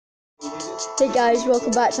Hey guys,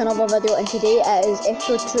 welcome back to another video, and today it is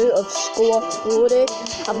episode 2 of Score Glory.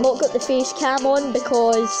 I've not got the face cam on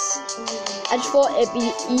because I just thought it'd be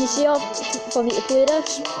easier for me to play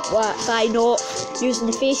this by not using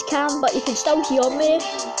the face cam, but you can still hear me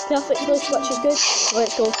perfectly, which is good.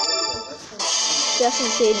 Let's go. This is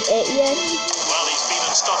saying Etienne. Well, he's been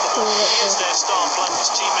unstoppable. He is their star player. His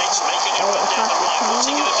teammates making him run down the line. What's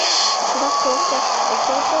he going to do?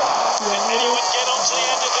 Can anyone get on to the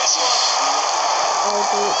end of this one? I'll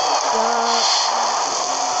do that.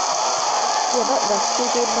 Yeah, that risky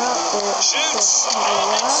doing that, but... Shoots!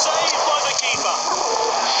 Oh, it's saved by the keeper.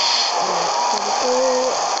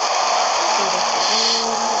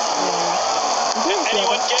 Can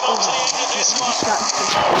anyone get on to the end of this one?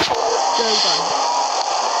 Well done.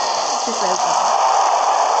 Just well done.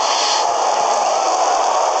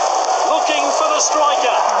 Looking for the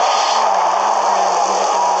striker.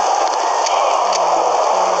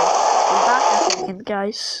 I'm back in a second,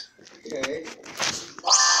 guys. Okay.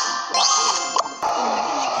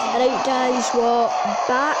 Alright guys, we're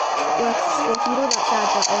back with the hero that's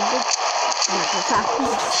advert ended.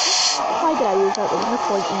 Why did I use that? There was no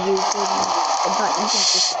point in using, in fact even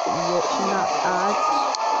just watching that ad.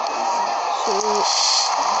 So,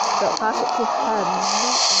 I'll pass it to him,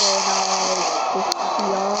 then I'll go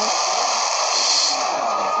here.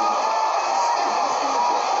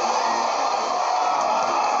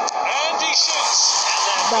 And he shoots.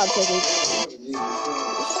 That's it.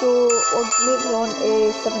 So, we're moving on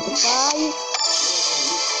to 75.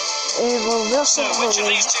 Well, we're So, still which of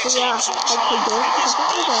these two yeah, teams will I try can and do it. bring this I ball?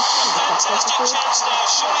 can do it. Fantastic chance now.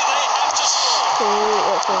 Surely they have to score. So,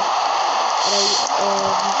 let's go. Right,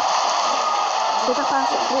 should I pass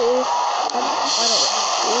it through him? Why not?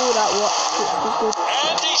 Oh, that worked. It was good.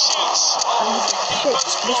 And he shoots. Oh, the keeper's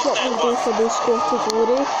This is blocked what that we do one. for the Score to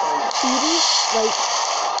Glory series. Like,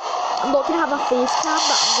 I'm not going to have a face cam,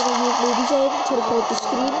 but I'm going to use Ladies End to record the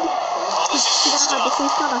screen. Oh, this is When good I had the stuff.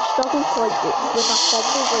 face cam, I struggled to, like, when my thumb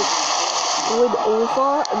was, like, going over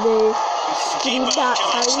the screen Keeper that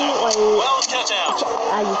collects time, that one. like, Well cut out.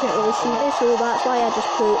 you can't really see me, so that's why I just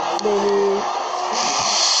put the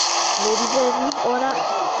Ladies End on it.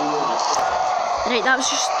 Right, that was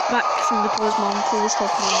just back from the pause mom was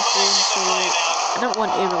talking on the phone, so I don't want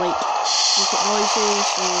to, like, make it noisy,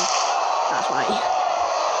 so that's why.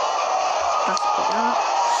 That's like that.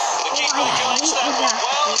 The keeper I collects hate that when one. that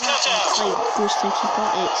Well cut out. like goes to the keeper.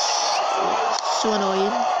 It's so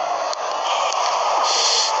annoying.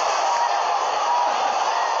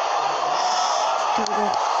 Here we go.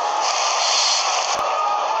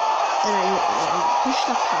 Alright, push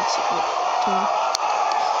the pass it up to.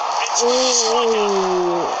 It's with the striker.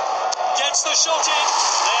 Oh, Gets the shot in.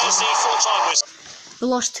 There's the full-time whistle. we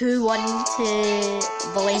lost 2-1 to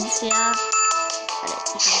Valencia. Alright,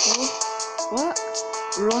 here we go. What?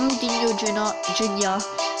 Ronaldinho Jr.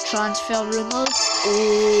 transfer rumours.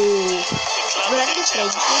 Oh, we're in the French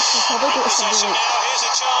league, so probably go to somebody Possession like now. Here's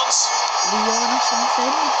a chance. Lyon or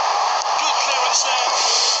something. Good clearance there.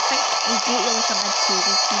 I think we go to like a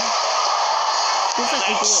mid-table team. I don't think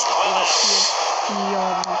we go to like PSG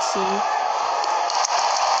or Marseille.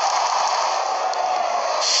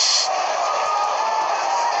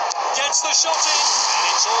 Gets the shot in. And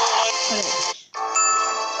it's all over.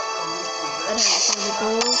 Alright, here we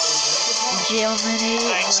go. Germany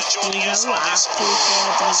Thanks for joining us on this. after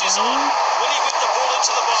for Passes on. Brazil. Will he whip the ball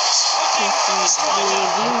into the box? Looking for the striker.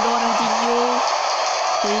 Ronaldinho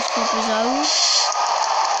plays for Brazil.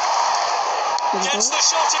 Here we go. Gets the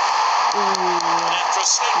shot in. Oh, And after a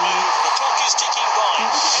slick move, the clock is ticking by.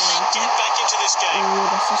 Can they get back into this game?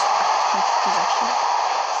 this is a tough possession.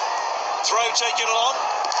 Throw taken along.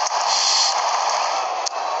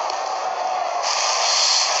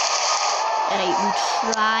 Alright, we'll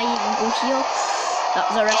try and go here. That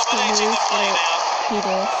was a risky Dominating move, the play but it now. paid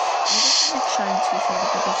off. I'm just going to try and see if I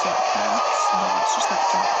can do set pass. No, it's just that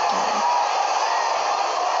jump down.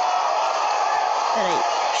 Alright,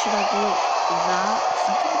 should I go like that? I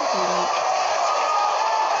think I'm going to go like...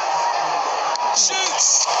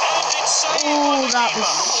 Shoots. And it's saved by Oh, the that keeper.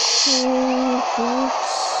 was so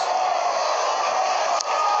close.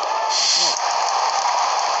 Right.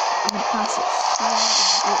 I'm going to pass it forward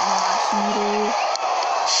and go to my hero.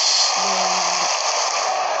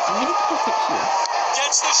 I'm going to put it here.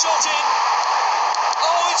 Gets the shot in.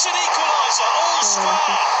 Oh, it's an equaliser. All This is square. such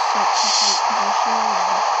a tight position.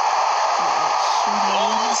 It's so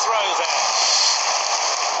Long annoying. throw there.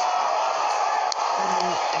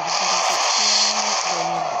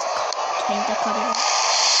 Kinda cut it off.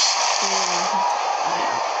 So,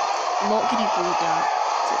 I'm not gonna go that.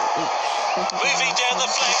 Moving down the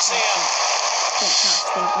flanks here. That's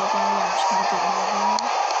the other guy. I'm just gonna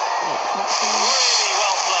Really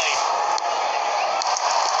well played.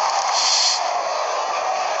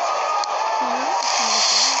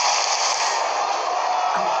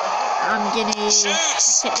 I'm gonna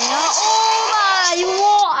Shoots. hit the out. Oh my,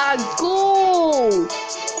 what a goal!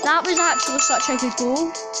 That was actually such a good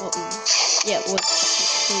goal. Yeah, it was such a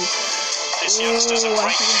good goal. This youngster's a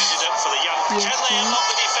great candidate for the young. Can they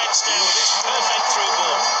unlock the defence now with this perfect through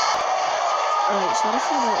ball? Alright, so I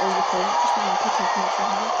don't know all the points, just want to pick up my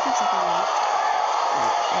phone.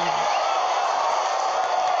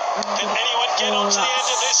 Can anyone get on to the end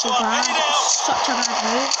of this one? Hit it out! Such a bad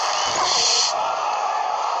move.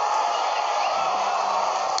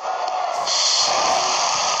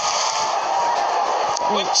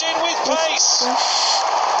 Whipped in with pace.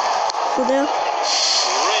 Go there.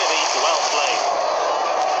 Really well played.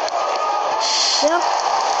 Yeah.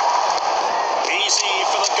 Easy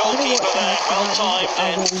for the goalkeeper there. Well timed I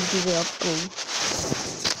then. will give it a goal.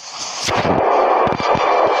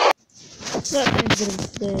 That ends of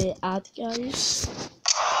the ad, guys.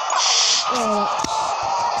 Oh, I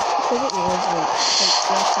think it was like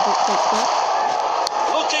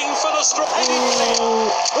Looking for the strike.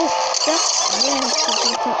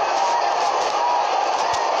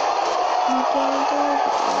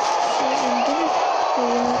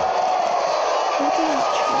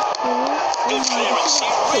 Good clearance. He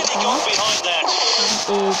really got behind that.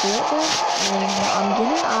 I'm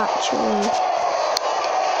gonna actually.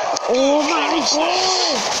 Oh my god!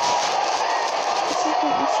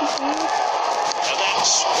 And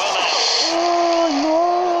that's well out. Oh no!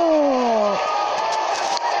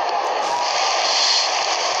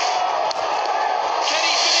 Can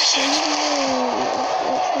he finish it?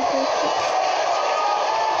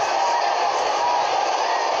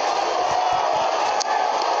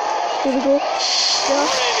 Here we go. Yeah.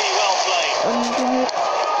 Really well played. I'm gonna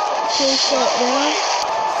take that there.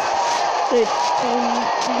 Good. I'm gonna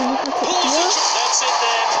have it here. That's it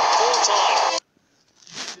then. Full time.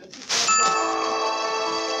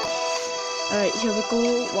 Alright, here we go.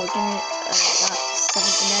 We're gonna. That's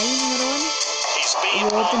 79 we're on. He's been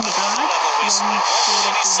Award in the bag. Young player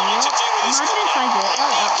of the year. Imagine if I get that.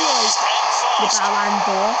 That'd be like the Ballon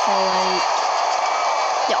d'Or for like.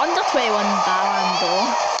 The under 21 Ballon d'Or.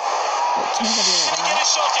 Like, kind of like Get that. a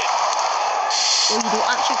shot in. Well, you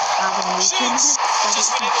don't actually have a meeting. Shoots.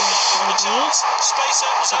 Just been in the back of the chance. Space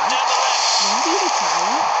opens up down the left. When do you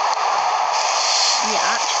retire? Do you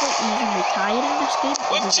actually even retire in this game?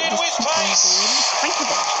 Or does it just keep on going? I think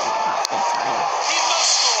eventually you have to retire. He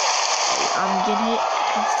must score. Right, I'm gonna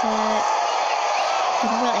hit it.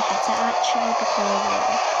 Didn't really hit it actually because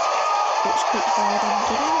it's quite hard. I'm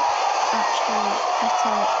gonna actually hit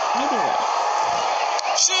it maybe left.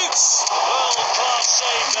 Shoots. World class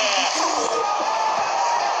save there.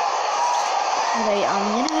 Right, I'm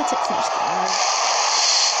gonna hit it from the start.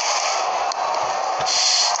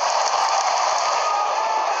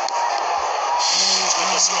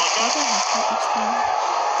 With the striker.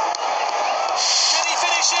 Can he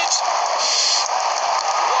finish it?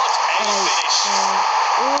 What a finish.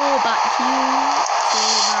 Oh, back here to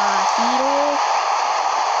my hero.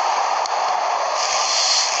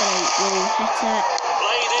 Right, we'll hit it.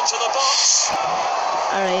 Played into the box.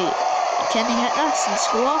 Alright, can he hit this and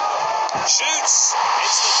score? Shoots.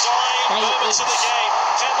 It's the dying moments of the game.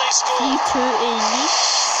 Can they score? 3-2 in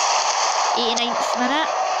Nice. 89th minute.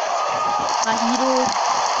 My hero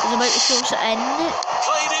is about to cross it in.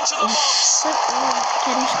 Played into the box.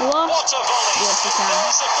 Can he score? What a volley. Yes, he can.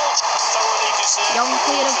 There's a goal. Thoroughly deserved. Young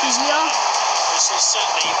player of the year. This will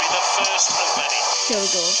certainly be the first of many. Here we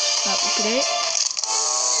go. That was great.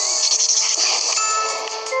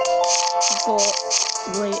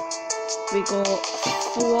 We got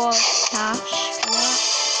 4 cash for that.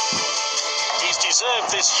 He's deserved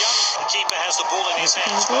this. Young keeper has the ball in his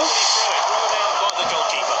hands. Here we go. Well, he threw it. Thrown out by the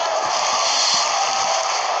goalkeeper.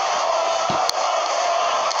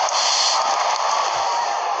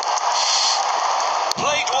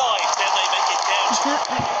 Played wide. Then they make it count.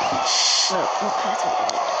 Well, not hit it,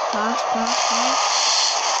 like pass.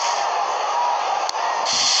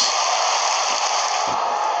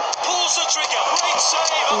 Pulls the trigger. Great save.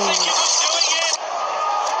 I think it was going in.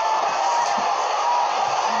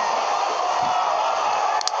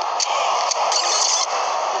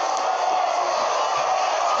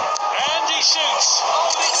 And he shoots.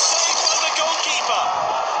 Oh, it's saved by the goalkeeper.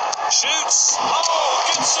 Shoots. Oh,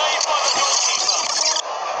 good save by the goalkeeper.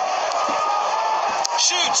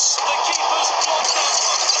 Shoots. The keeper's blocked that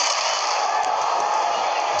one.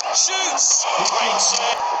 Shoots. Great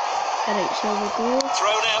save. Alright, here we go.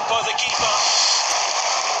 Thrown out by the keeper.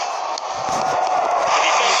 The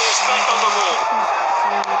defender's back on the ball.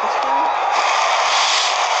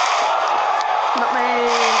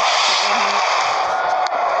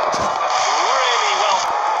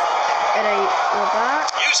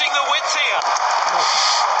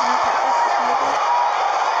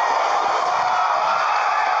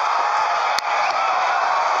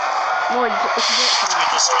 With the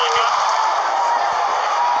striker.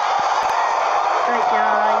 Right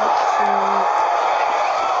guys, so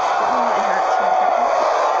what a hat trick.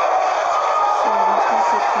 So let's go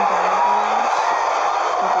take some damage.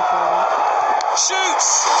 Shoots!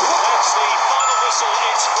 That's the final whistle.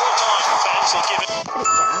 It's full time. Fans will give it. Right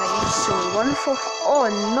guys, so 1 for. Oh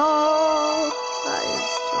no! That is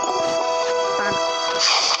just bad.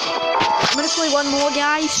 I'm gonna play one more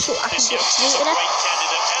guys so I can This get youngster's straight a in it. great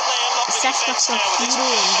candidate, and they unlock the Assess defence myself now with this hero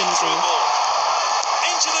and gonna through go. ball.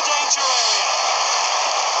 Into the danger area.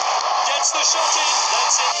 Gets the shot in.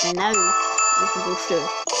 That's it. Now we can go through.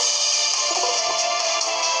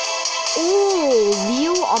 Oh,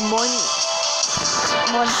 Leo or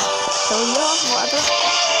Montpellier, whatever.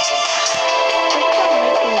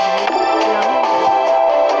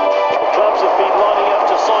 Clubs have been lining up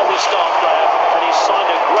to sign this star player, and he's signed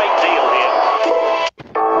a great deal here.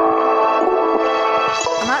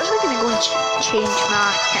 I'm actually going to go and change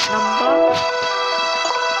my kit number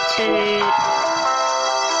to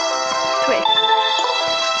 20.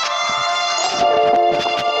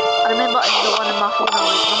 I remember the one in my phone I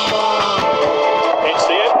was number. It's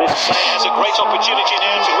the end. This player has a great opportunity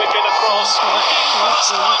now to whip in across. Looking for the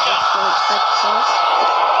striker. Can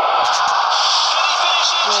he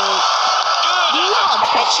finish it? Good.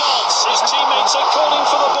 A chance. His teammates are calling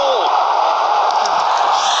for the ball.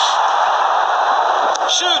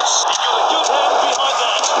 Shoots. He got a good hand behind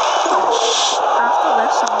that. After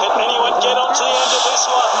this, Can anyone get on to the end of this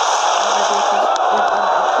one?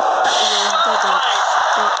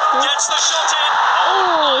 Gets the shot in.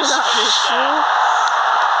 Oh, nice that was finish cool. there.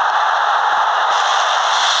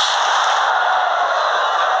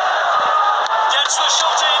 Gets the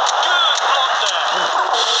shot in. Good block there.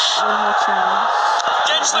 One more chance.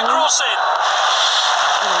 Gets the cross in.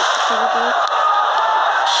 Alright,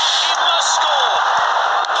 He must score.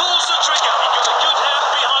 Pulls the trigger. He got a good hand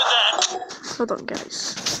behind that. hold on, guys.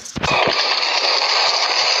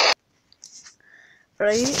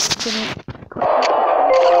 Right,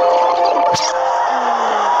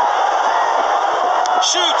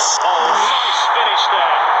 Shoots. Oh, nice finish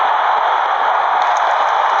there.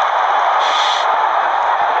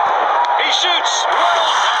 He shoots. Well,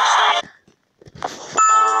 that's the...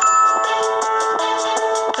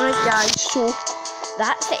 Alright guys, so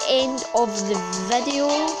that's the end of the video.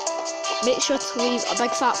 Make sure to leave a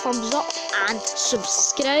big fat thumbs up and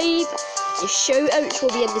subscribe. The shoutouts will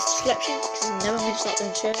be in the description because I'm never going to start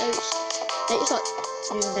doing shoutouts. I need to start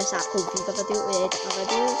doing this actual Viva video to edit my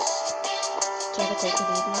videos.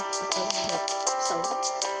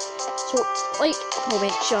 So like,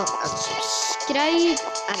 comment, share and subscribe,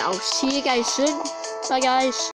 and I'll see you guys soon. Bye guys.